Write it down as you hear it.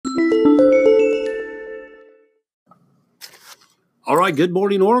All right, good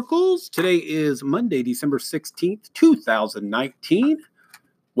morning, Oracles. Today is Monday, December 16th, 2019.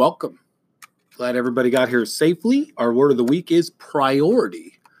 Welcome. Glad everybody got here safely. Our word of the week is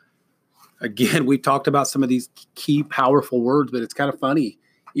priority. Again, we talked about some of these key, powerful words, but it's kind of funny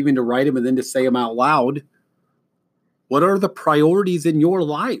even to write them and then to say them out loud. What are the priorities in your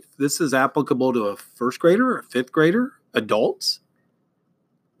life? This is applicable to a first grader, a fifth grader, adults.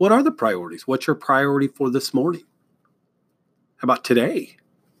 What are the priorities? What's your priority for this morning? How about today?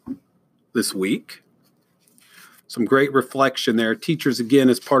 This week? Some great reflection there. Teachers,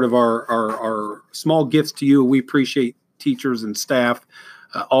 again, as part of our small gifts to you. We appreciate teachers and staff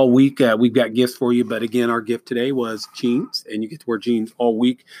all week. We've got gifts for you. But again, our gift today was jeans, and you get to wear jeans all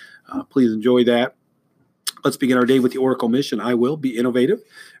week. Please enjoy that. Let's begin our day with the Oracle mission. I will be innovative,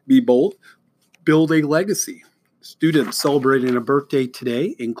 be bold, build a legacy. Students celebrating a birthday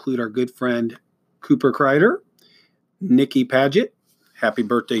today include our good friend Cooper Kreider, Nikki Paget. Happy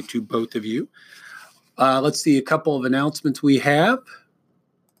birthday to both of you. Let's see a couple of announcements we have.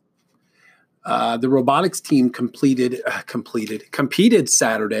 The robotics team competed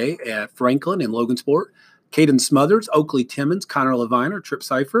Saturday at Franklin and Logansport. Caden Smothers, Oakley Timmons, Connor Leviner, Trip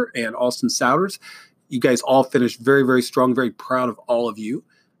Cipher, and Austin Souders. You guys all finished very, very strong. Very proud of all of you.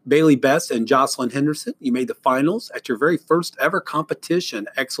 Bailey Best and Jocelyn Henderson, you made the finals at your very first ever competition.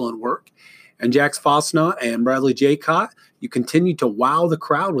 Excellent work. And Jax Fosna and Bradley Jaycott, you continue to wow the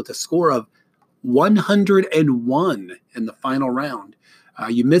crowd with a score of 101 in the final round.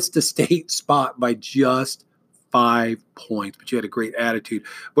 You missed the state spot by just 5 points, but you had a great attitude.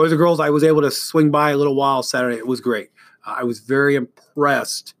 Boys and girls, I was able to swing by a little while Saturday. It was great. I was very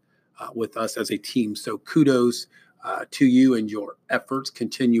impressed with us as a team. So kudos to you and your efforts.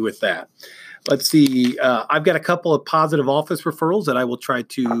 Continue with that. Let's see. I've got a couple of positive office referrals that I will try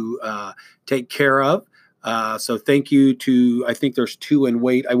to take care of. So thank you to, I think there's 2 in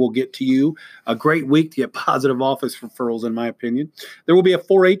wait. I will get to you. A great week to get positive office referrals, in my opinion. There will be a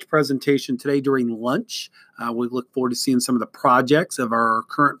 4-H presentation today during lunch. We look forward to seeing some of the projects of our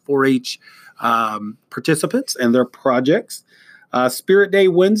current 4-H participants and their projects. Spirit Day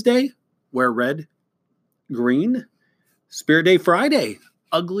Wednesday, wear red, green. Spirit Day Friday,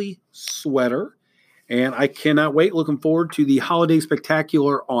 ugly sweater. And I cannot wait. Looking forward to the Holiday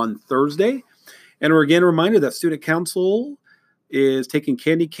Spectacular on Thursday. And we're again reminded that Student Council is taking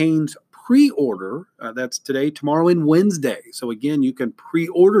candy canes pre-order. That's today, tomorrow, and Wednesday. So again, you can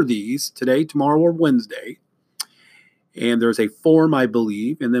pre-order these today, tomorrow, or Wednesday. And there's a form, I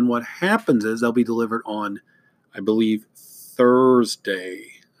believe. And then what happens is they'll be delivered on, I believe, Thursday.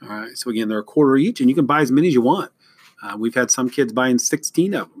 All right. So again, they're a quarter each, and you can buy as many as you want. We've had some kids buying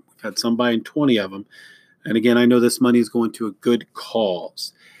 16 of them. We've had some buying 20 of them. And again, I know this money is going to a good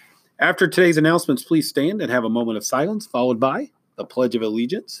cause. After today's announcements, please stand and have a moment of silence, followed by the Pledge of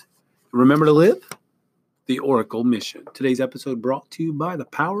Allegiance. Remember to live the Oracle mission. Today's episode brought to you by the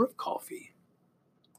power of coffee.